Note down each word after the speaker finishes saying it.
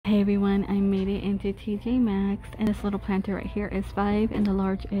Hey everyone, I made it into TJ Maxx, and this little planter right here is 5 and the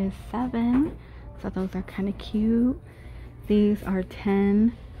large is 7. So those are kind of cute. These are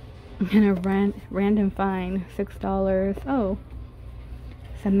 10. I'm gonna random find $6. Oh,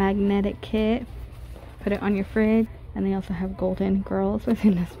 it's a magnetic kit. Put it on your fridge. And they also have golden girls. I've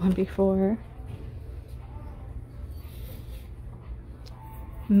seen this one before.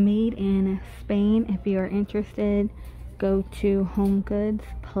 Made in Spain. If you are interested, go to Home Goods.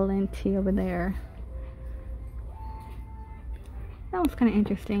 Plenty over there. That was kind of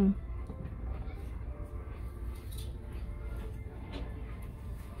interesting.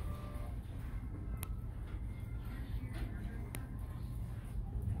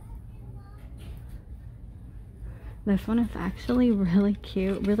 This one is actually really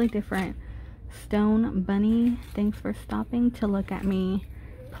cute, really different. Stone bunny, thanks for stopping to look at me.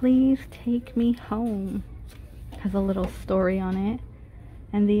 Please take me home. Has a little story on it.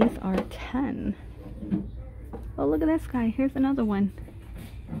 And these are 10. Oh, look at this guy. Here's another one.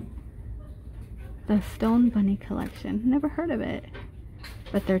 The Stone Bunny collection. Never heard of it.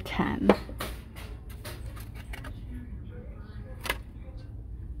 But they're 10.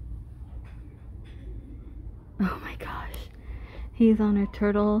 Oh my gosh. He's on a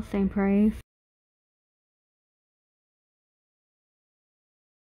turtle, same price.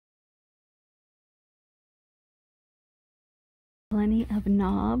 Plenty of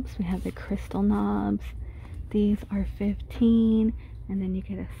knobs. We have the crystal knobs. These are 15, and then you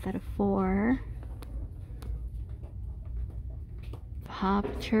get a set of 4. Hop,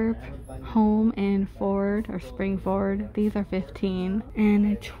 Chirp, Home, and Ford, or Spring Ford. These are 15.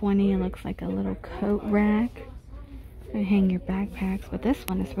 And a 20, it looks like a little coat rack. You hang your backpacks, but this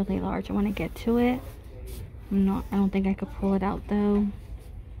one is really large. I want to get to it. I don't think I could pull it out though.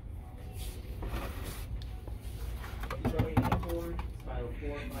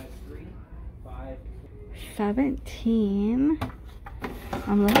 $17.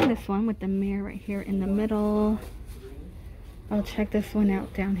 I'm loving this one with the mirror right here in the middle. I'll check this one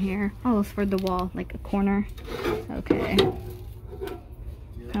out down here. Oh, it's for the wall, like a corner. Okay.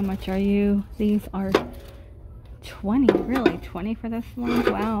 How much are you? These are 20. Really? 20 for this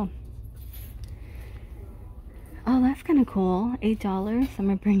one? Wow. Oh, that's kind of cool. $8. I'm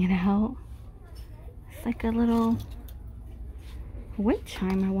gonna bring it out. It's like a little wind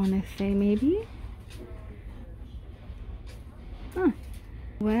chime, I want to say, maybe. Huh.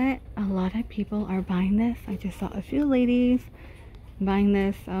 What? A lot of people are buying this. I just saw a few ladies buying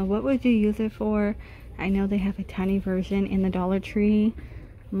this. What would you use it for? I know they have a tiny version in the Dollar Tree.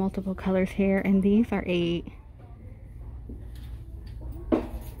 Multiple colors here, and these are 8.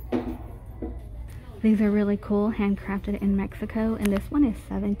 These are really cool, handcrafted in Mexico, and this one is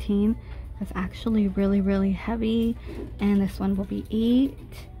 17. It's actually really heavy, and this one will be 8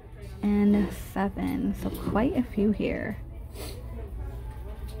 and 7, so quite a few here.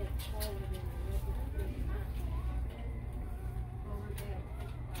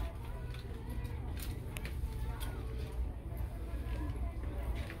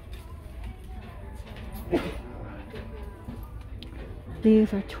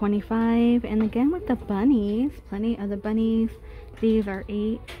 These are 25, and again with the bunnies, plenty of the bunnies. These are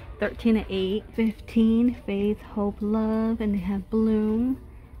 8, 13 and 8, 15, Faith, Hope, Love, and they have Bloom,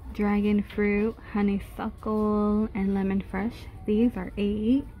 Dragon Fruit, Honeysuckle, and Lemon Fresh. These are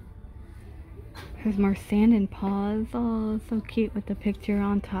 8. Here's more Sand and Paws. Oh, so cute with the picture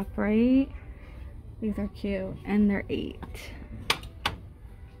on top right. These are cute, and they're 8.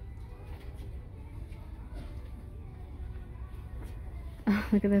 Oh,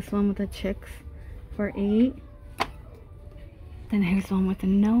 look at this one with the chicks for 8. Then here's one with the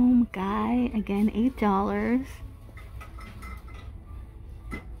gnome guy. Again, $8.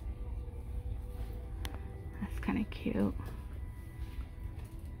 That's kind of cute.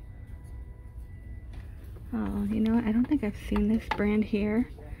 Oh, you know what? I don't think I've seen this brand here.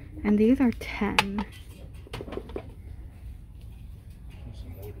 And these are 10.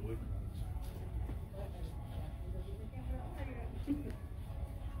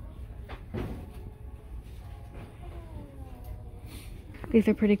 These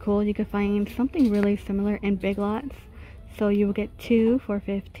are pretty cool. You could find something really similar in Big Lots. So you will get 2 for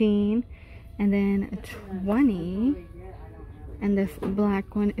 15, and then 20. And this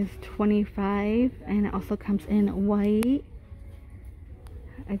black one is 25, and it also comes in white.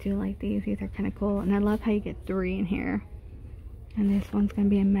 I do like these. These are kind of cool, and I love how you get 3 in here. And this one's gonna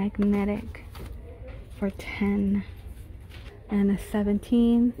be a magnetic for 10, and a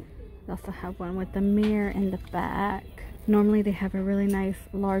 17. They also have one with the mirror in the back. Normally they have a really nice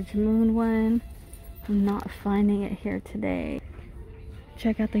large moon one. I'm not finding it here today.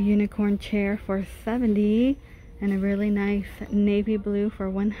 Check out the unicorn chair for $70 and a really nice navy blue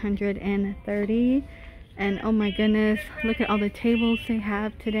for $130. And oh my goodness, look at all the tables they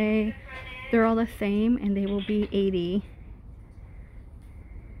have today. They're all the same and they will be $80.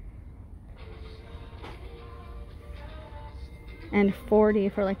 And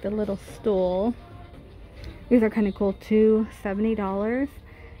 $40 for like the little stool. These are kind of cool too, $70.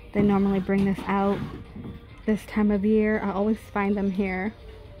 They normally bring this out this time of year. I always find them here.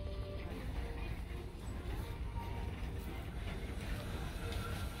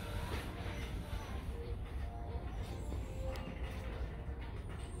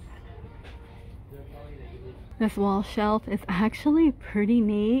 This wall shelf is actually pretty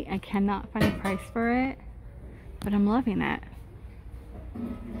neat. I cannot find a price for it, but I'm loving it.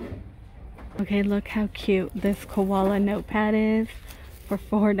 Okay, look how cute this koala notepad is for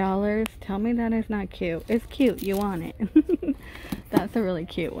 $4. Tell me that is not cute. It's cute. You want it. That's a really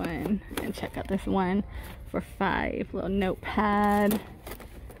cute one. And check out this one for $5. Little notepad.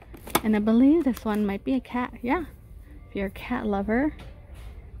 And I believe this one might be a cat. Yeah. If you're a cat lover,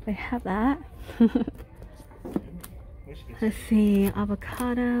 they have that. Let's see.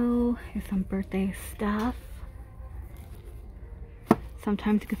 Avocado. Here's some birthday stuff.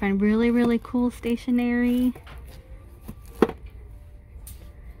 Sometimes you can find really, really cool stationery. Let's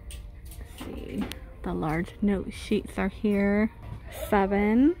see. The large note sheets are here.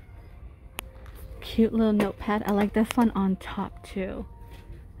 $7. Cute little notepad. I like this one on top too.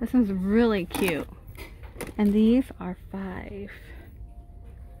 This one's really cute. And these are $5.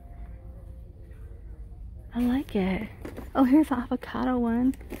 I like it. Oh, here's the avocado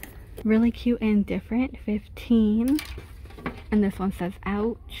one. Really cute and different. $15. And this one says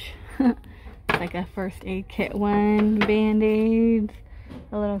ouch. It's like a first aid kit one. Band-aids.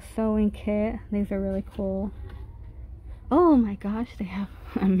 A little sewing kit. These are really cool. Oh my gosh, they have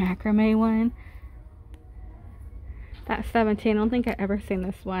a macrame one. That's $17. I don't think I've ever seen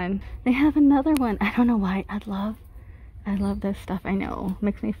this one. They have another one. I don't know why. I love this stuff. I know.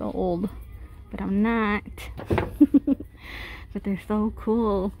 Makes me feel old. But I'm not. But they're so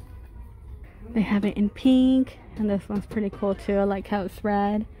cool. They have it in pink. And this one's pretty cool too. I like how it's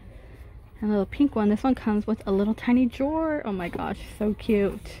red. And a little pink one. This one comes with a little tiny drawer. Oh my gosh, so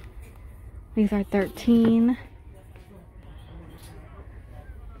cute. These are $13.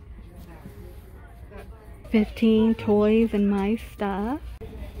 $15. Toys and my stuff.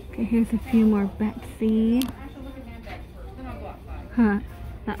 Okay, here's a few more Betsey. Huh,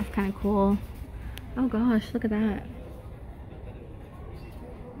 that was kind of cool. Oh gosh, look at that.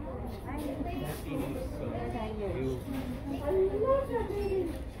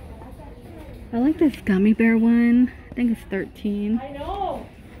 I like this gummy bear one. I think it's $13. I know.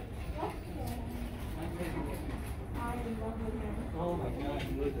 Oh my God,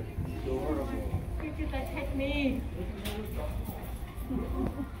 you look adorable. Look at that technique.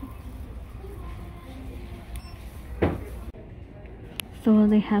 So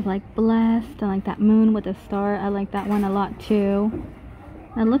they have like Blessed and like that moon with a star. I like that one a lot too.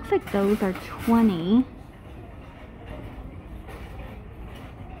 It looks like those are $20.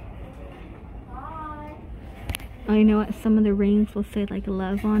 Oh, you know what? Some of the rings will say like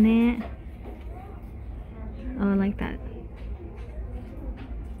love on it. Oh, I like that.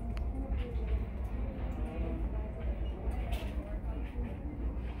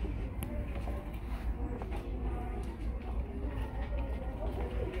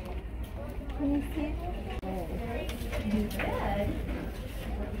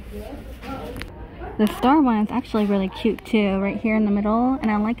 The star one is actually really cute too, right here in the middle,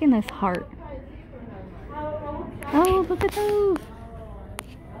 and I'm liking this heart. Oh, look at those!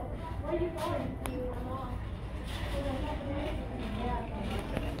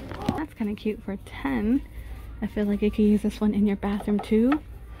 That's kind of cute for $10. I feel like you could use this one in your bathroom too,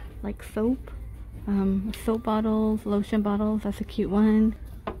 like soap, soap bottles, lotion bottles. That's a cute one.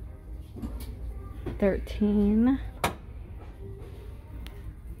 $13.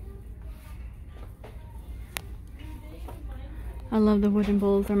 I love the wooden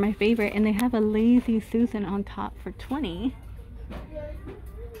bowls, they're my favorite, and they have a Lazy Susan on top for $20.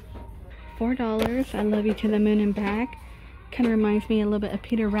 $4. I love you to the moon and back. Kind of reminds me a little bit of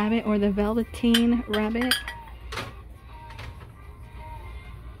Peter Rabbit or the Velveteen Rabbit.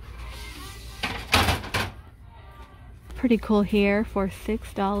 Pretty cool here for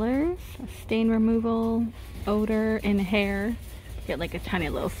 $6. Stain removal, odor, and hair. Get like a tiny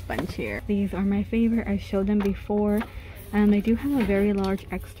little sponge here. These are my favorite. I showed them before. They do have a very large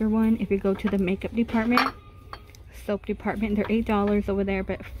extra one if you go to the makeup department, soap department. They're $8 over there,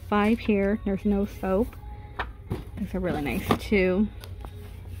 but $5 here. There's no soap. These are really nice too.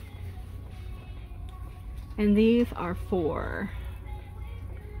 and these are 4.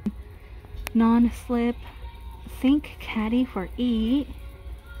 Non-slip sink caddy for eat.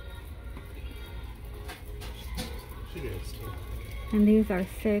 And these are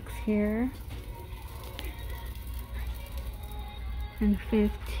 6 here. And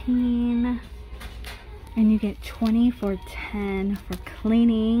 15. And you get 20 for 10 for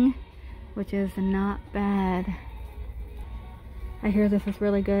cleaning, which is not bad. I hear this is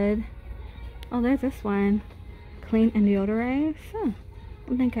really good. Oh, there's this one. Clean and deodorize. Huh. I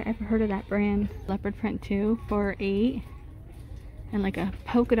don't think I ever heard of that brand. Leopard print too for 8. And like a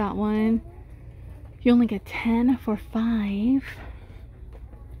polka dot one. You only get 10 for 5.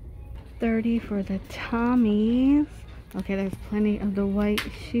 30 for the Tommies. Okay, there's plenty of the white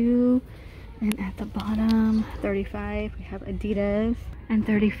shoe. And at the bottom, 35, we have Adidas. And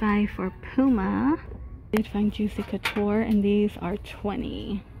 35 for Puma. I did find Juicy Couture, and these are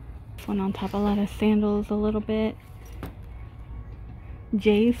 20. This one on top, a lot of sandals a little bit.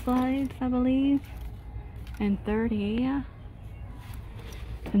 J slides, I believe. And 30.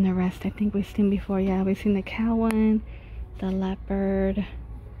 And the rest I think we've seen before. Yeah, we've seen the cow one, the leopard.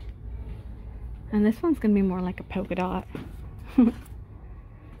 And this one's gonna be more like a polka dot.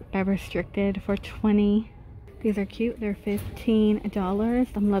 By Restricted for 20. These are cute. They're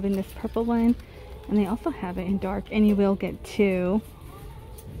 $15. I'm loving this purple one. And they also have it in dark, and you will get 2.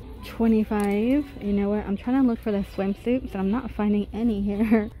 25. You know what? I'm trying to look for the swimsuits, and I'm not finding any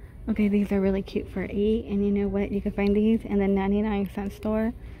here. Okay, these are really cute for 8. And you know what? You can find these in the 99-cent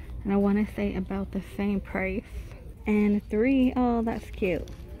store. And I want to say about the same price. And 3. Oh, that's cute.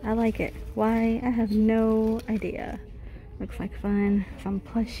 I like it. Why? I have no idea. Looks like fun. Some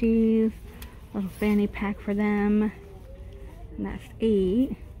plushies. Little fanny pack for them. And that's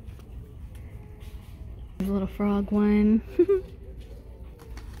 8. There's a little frog one.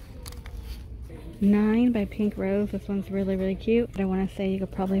 9 by Pink Rose. This one's really, really cute. I want to say you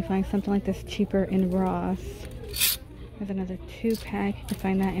could probably find something like this cheaper in Ross. There's another 2-pack. You can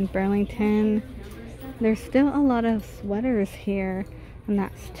find that in Burlington. There's still a lot of sweaters here. And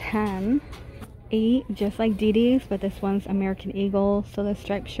that's 10. 8, just like DD's, but this one's American Eagle. So the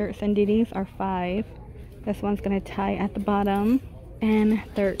striped shirts and DD's are 5. This one's going to tie at the bottom. And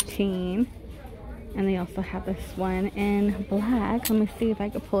 13. And they also have this one in black. Let me see if I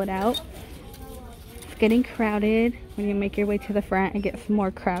can pull it out. It's getting crowded. When you make your way to the front, it gets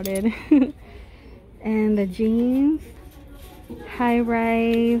more crowded. And the jeans, high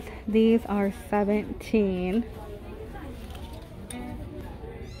rise, these are 17.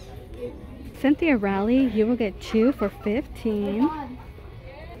 Cynthia Rowley, you will get 2 for 15.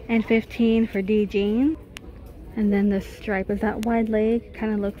 And 15 for D jeans. And then the stripe is that wide leg.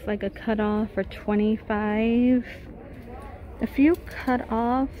 Kind of looks like a cutoff for 25. A few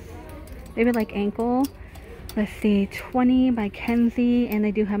cutoffs, maybe like ankle. Let's see, 20 by Kenzie. And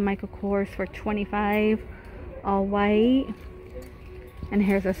they do have Michael Kors for 25. All white. And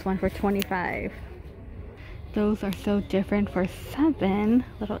here's this one for 25. Those are so different for 7.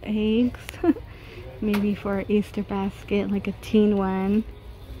 Little eggs. Maybe for an Easter basket, like a teen one.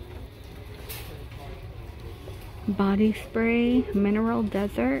 Body spray, Mineral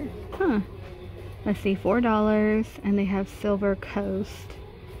Desert. Huh. Let's see, $4. And they have Silver Coast.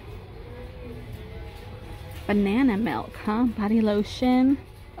 Banana milk, huh? Body lotion.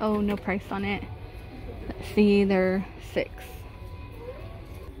 Oh, no price on it. Let's see, they're 6.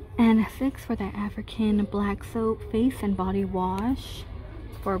 And 6 for that African black soap face and body wash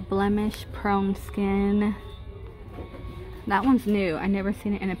for blemish prone skin. That one's new. I never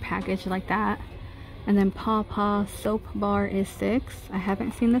seen it in a package like that. And then Paw Paw soap bar is 6. I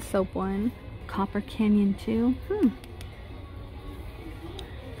haven't seen the soap one. Copper Canyon too.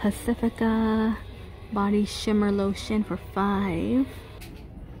 Pacifica body shimmer lotion for 5.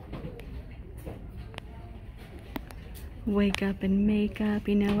 Wake Up and Makeup.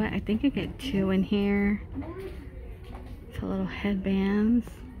 You know what? I think I get 2 in here. It's a little headbands.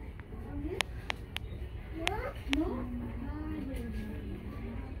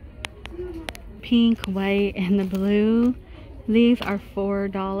 Pink, white, and the blue. These are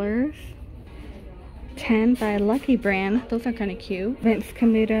 $4. 10 by Lucky Brand. Those are kind of cute. Vince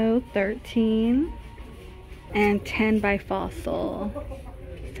Camuto, 13. And 10 by Fossil.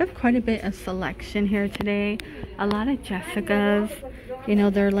 So I have quite a bit of selection here today. A lot of Jessica's. You know,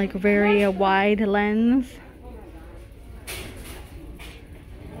 they're like very wide lens.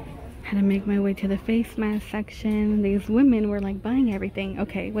 Had to make my way to the face mask section. These women were like buying everything.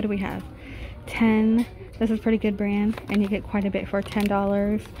 Okay, what do we have? 10. This is pretty good brand, and you get quite a bit for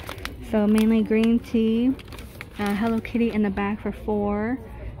 $10. So mainly green tea. Hello Kitty in the back for $4.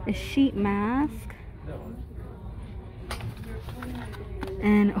 A sheet mask.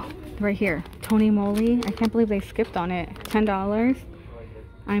 And oh, right here, Moly. I can't believe they skipped on it. $10.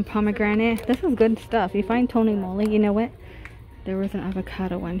 I'm pomegranate. This is good stuff. You find Moly, you know what? There was an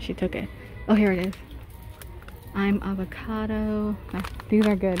avocado one. She took it. Oh, here it is. I'm avocado. These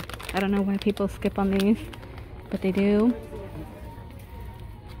are good. I don't know why people skip on these, but they do.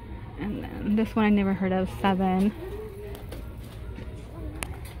 And then this one I never heard of, 7.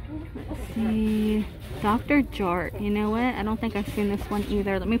 Let's see. Dr. Jart. You know what? I don't think I've seen this one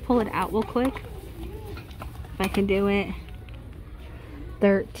either. Let me pull it out real quick. If I can do it.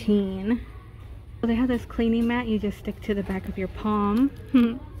 13. So they have this cleaning mat you just stick to the back of your palm.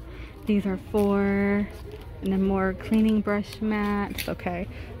 These are 4. And then more cleaning brush mats. Okay.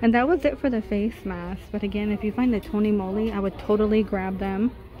 And that was it for the face mask. But again, if you find the Moly, I would totally grab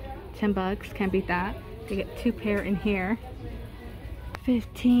them. $10. Can't beat that. You get 2 pair in here.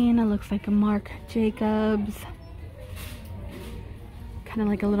 15. It looks like a Marc Jacobs. Kind of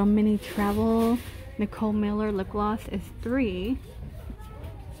like a little mini travel. Nicole Miller lip gloss is 3.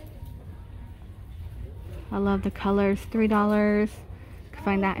 I love the colors. $3. You can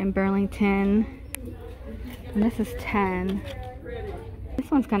find that in Burlington. And this is 10.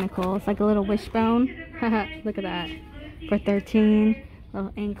 This one's kind of cool. It's like a little wishbone. Look at that. For 13.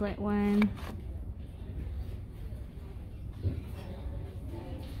 Little anklet one.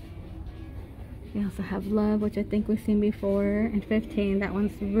 We also have Love, which I think we've seen before. And 15. That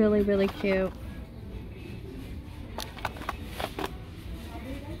one's really, really cute.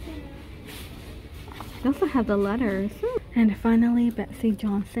 They also have the letters. And finally, Betsey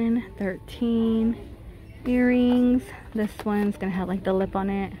Johnson, 13. Earrings. This one's gonna have like the lip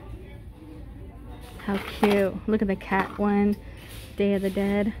on it. How cute. Look at the cat one. Day of the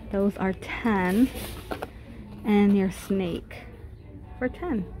Dead. Those are 10. And your snake for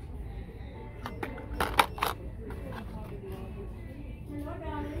 10.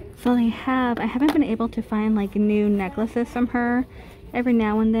 So they have, I haven't been able to find like new necklaces from her. Every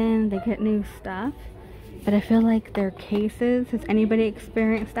now and then they get new stuff. But I feel like their cases, has anybody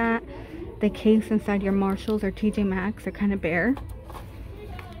experienced that? The case inside your Marshalls or TJ Maxx are kind of bare.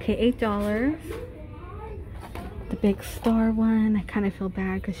 Okay, $8. The big star one, I kind of feel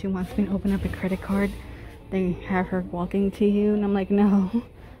bad because she wants me to open up a credit card. They have her walking to you and I'm like, no,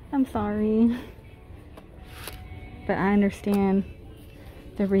 I'm sorry. But I understand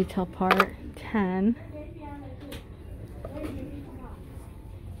the retail part. 10.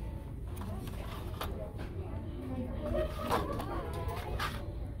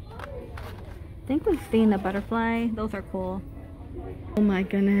 I think we've seen the butterfly. Those are cool. Oh my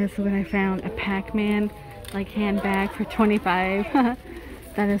goodness, look what I found. A Pac-Man like handbag for 25.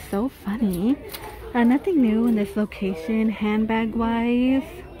 That is so funny. Nothing new in this location handbag wise.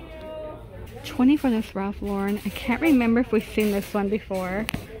 20 for this Ralph Lauren. I can't remember if we've seen this one before.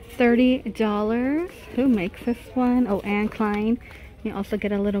 $30. Who makes this one? Oh, Anne Klein. You also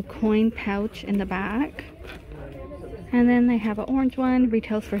get a little coin pouch in the back. And then they have an orange one.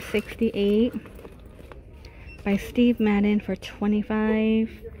 Retails for $68. By Steve Madden for $25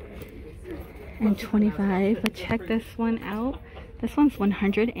 and $25. But check this one out. This one's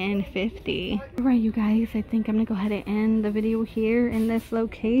 $150. Alright, you guys, I think I'm gonna go ahead and end the video here in this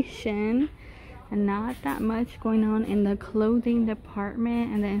location. And not that much going on in the clothing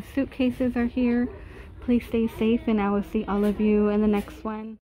department. And then suitcases are here. Please stay safe and I will see all of you in the next one.